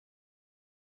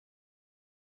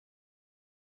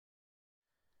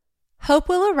Hope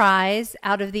will arise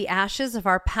out of the ashes of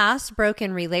our past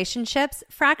broken relationships,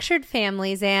 fractured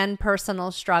families, and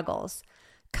personal struggles.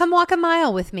 Come walk a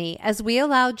mile with me as we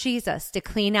allow Jesus to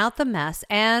clean out the mess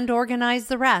and organize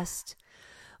the rest.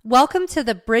 Welcome to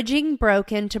the Bridging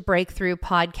Broken to Breakthrough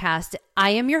podcast. I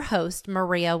am your host,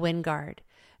 Maria Wingard.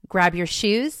 Grab your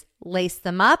shoes, lace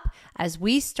them up as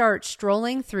we start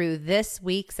strolling through this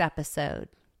week's episode.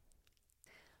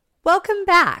 Welcome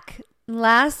back.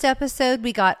 Last episode,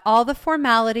 we got all the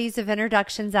formalities of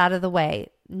introductions out of the way.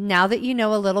 Now that you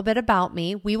know a little bit about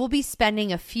me, we will be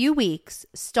spending a few weeks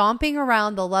stomping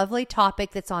around the lovely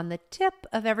topic that's on the tip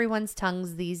of everyone's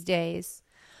tongues these days: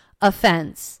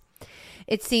 offense.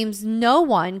 It seems no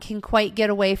one can quite get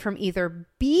away from either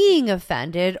being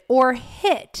offended or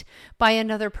hit by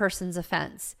another person's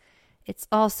offense. It's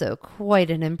also quite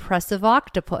an impressive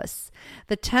octopus.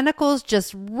 The tentacles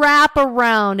just wrap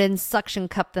around and suction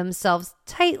cup themselves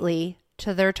tightly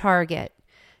to their target.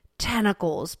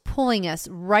 Tentacles pulling us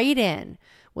right in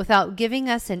without giving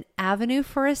us an avenue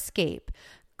for escape,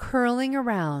 curling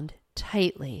around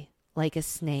tightly like a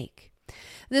snake.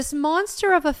 This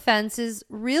monster of offense is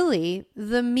really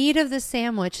the meat of the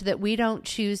sandwich that we don't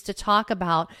choose to talk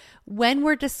about when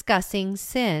we're discussing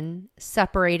sin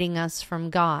separating us from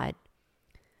God.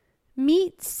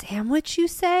 Meat sandwich, you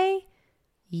say?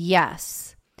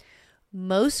 Yes.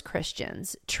 Most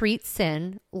Christians treat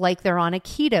sin like they're on a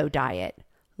keto diet.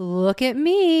 Look at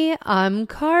me, I'm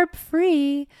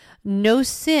carb-free. No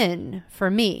sin for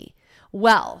me.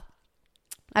 Well,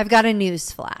 I've got a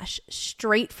news flash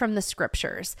straight from the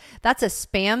scriptures. That's a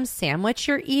Spam sandwich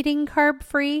you're eating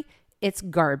carb-free. It's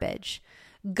garbage.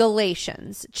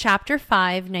 Galatians chapter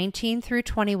 5, 19 through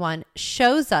 21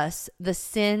 shows us the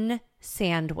sin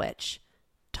sandwich.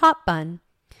 Top bun: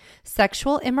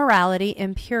 sexual immorality,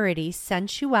 impurity,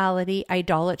 sensuality,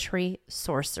 idolatry,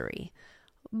 sorcery.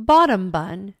 Bottom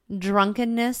bun: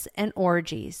 drunkenness and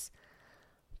orgies.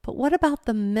 But what about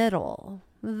the middle,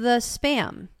 the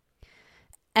Spam?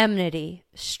 Enmity,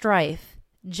 strife,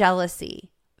 jealousy,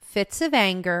 fits of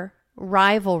anger,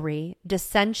 rivalry,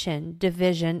 dissension,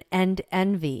 division, and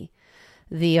envy.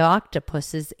 The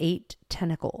octopus's 8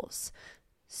 tentacles.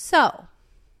 So,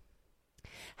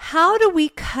 how do we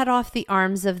cut off the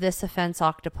arms of this offense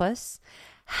octopus?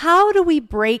 How do we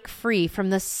break free from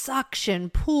the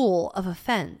suction pool of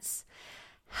offense?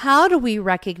 How do we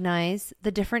recognize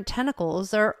the different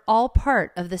tentacles are all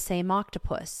part of the same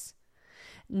octopus?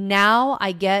 Now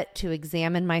I get to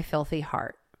examine my filthy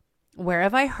heart. Where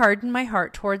have I hardened my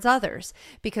heart towards others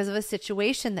because of a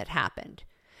situation that happened?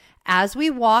 As we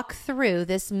walk through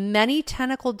this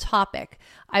many-tentacled topic,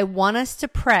 I want us to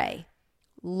pray,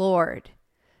 Lord,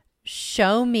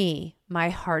 show me my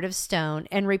heart of stone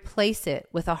and replace it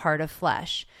with a heart of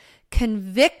flesh.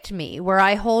 Convict me where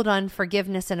I hold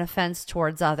unforgiveness and offense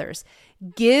towards others.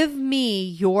 Give me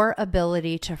your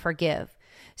ability to forgive.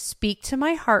 Speak to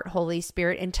my heart, Holy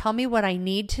Spirit, and tell me what I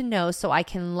need to know so I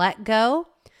can let go,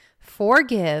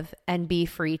 forgive, and be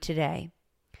free today.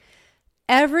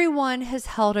 Everyone has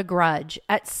held a grudge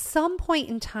at some point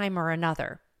in time or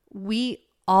another. We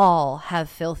all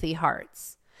have filthy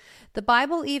hearts. The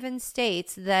Bible even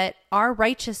states that our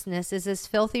righteousness is as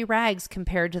filthy rags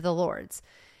compared to the Lord's.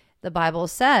 The Bible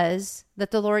says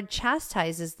that the Lord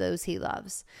chastises those he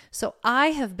loves. So I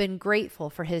have been grateful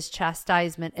for his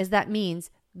chastisement, as that means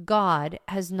God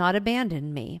has not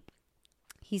abandoned me.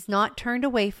 He's not turned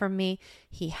away from me.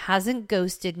 He hasn't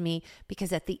ghosted me,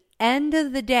 because at the end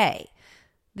of the day,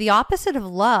 the opposite of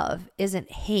love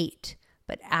isn't hate,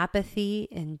 but apathy,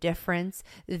 indifference,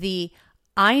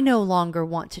 I no longer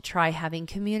want to try having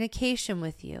communication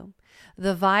with you.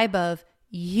 The vibe of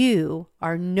you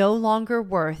are no longer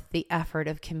worth the effort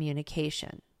of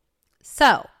communication.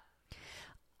 So,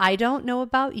 I don't know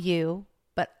about you,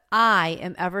 but I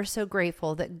am ever so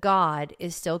grateful that God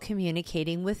is still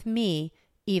communicating with me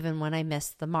even when I miss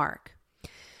the mark.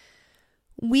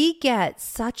 We get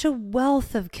such a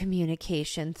wealth of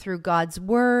communication through God's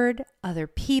word, other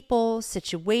people,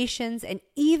 situations, and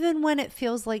even when it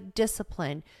feels like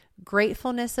discipline,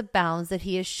 gratefulness abounds that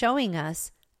he is showing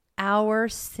us our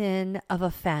sin of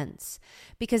offense,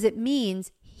 because it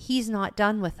means he's not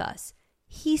done with us.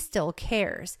 He still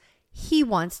cares. He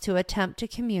wants to attempt to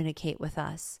communicate with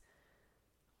us.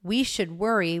 We should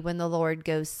worry when the Lord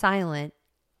goes silent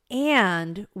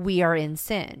and we are in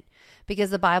sin, because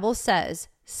the Bible says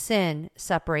sin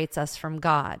separates us from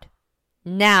God.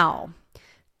 Now,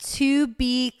 to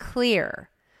be clear,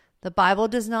 the Bible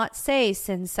does not say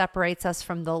sin separates us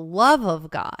from the love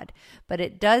of God, but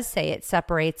it does say it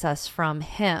separates us from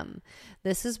him.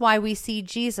 This is why we see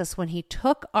Jesus, when he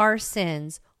took our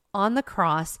sins on the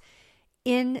cross,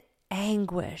 in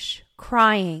anguish,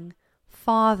 crying,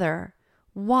 "Father,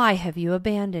 why have you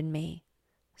abandoned me?"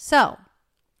 So,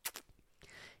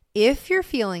 if you're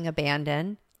feeling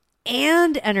abandoned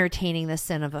and entertaining the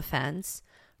sin of offense,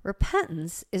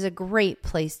 repentance is a great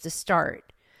place to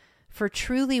start. For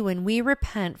truly, when we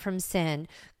repent from sin,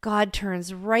 God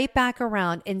turns right back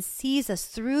around and sees us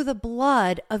through the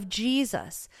blood of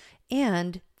Jesus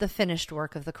and the finished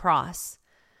work of the cross.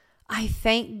 I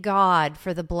thank God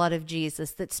for the blood of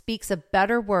Jesus that speaks a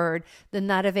better word than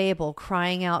that of Abel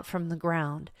crying out from the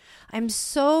ground. I'm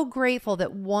so grateful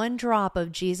that one drop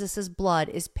of Jesus' blood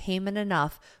is payment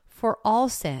enough for all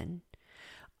sin.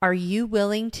 Are you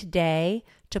willing today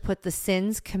to put the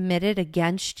sins committed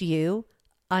against you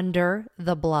under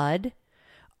the blood?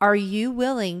 Are you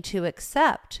willing to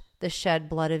accept the shed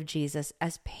blood of Jesus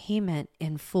as payment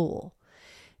in full?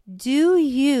 Do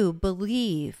you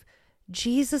believe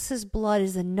Jesus' blood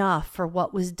is enough for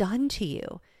what was done to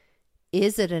you?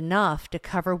 Is it enough to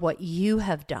cover what you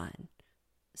have done?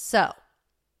 So,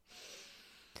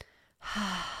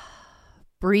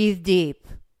 breathe deep.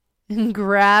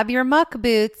 Grab your muck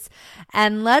boots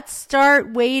and let's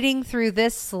start wading through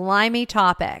this slimy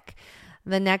topic.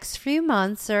 The next few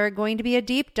months are going to be a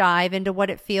deep dive into what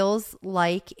it feels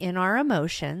like in our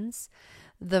emotions,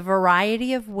 the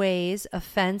variety of ways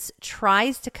offense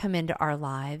tries to come into our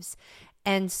lives,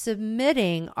 and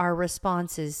submitting our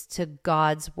responses to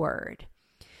God's word.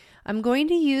 I'm going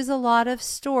to use a lot of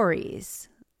stories,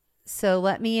 so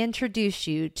let me introduce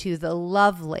you to the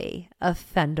lovely,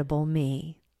 offendable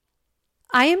me.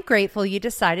 I am grateful you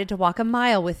decided to walk a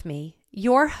mile with me,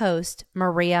 your host,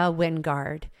 Maria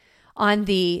Wingard, on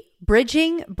the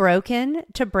Bridging Broken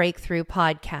to Breakthrough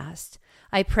podcast.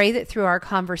 I pray that through our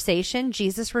conversation,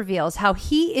 Jesus reveals how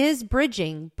he is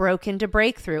bridging broken to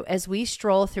breakthrough as we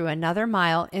stroll through another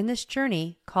mile in this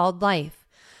journey called life.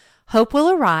 Hope will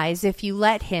arise if you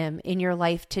let him in your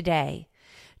life today.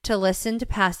 To listen to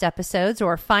past episodes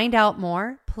or find out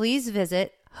more, please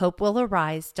visit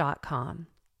hopewillarise.com.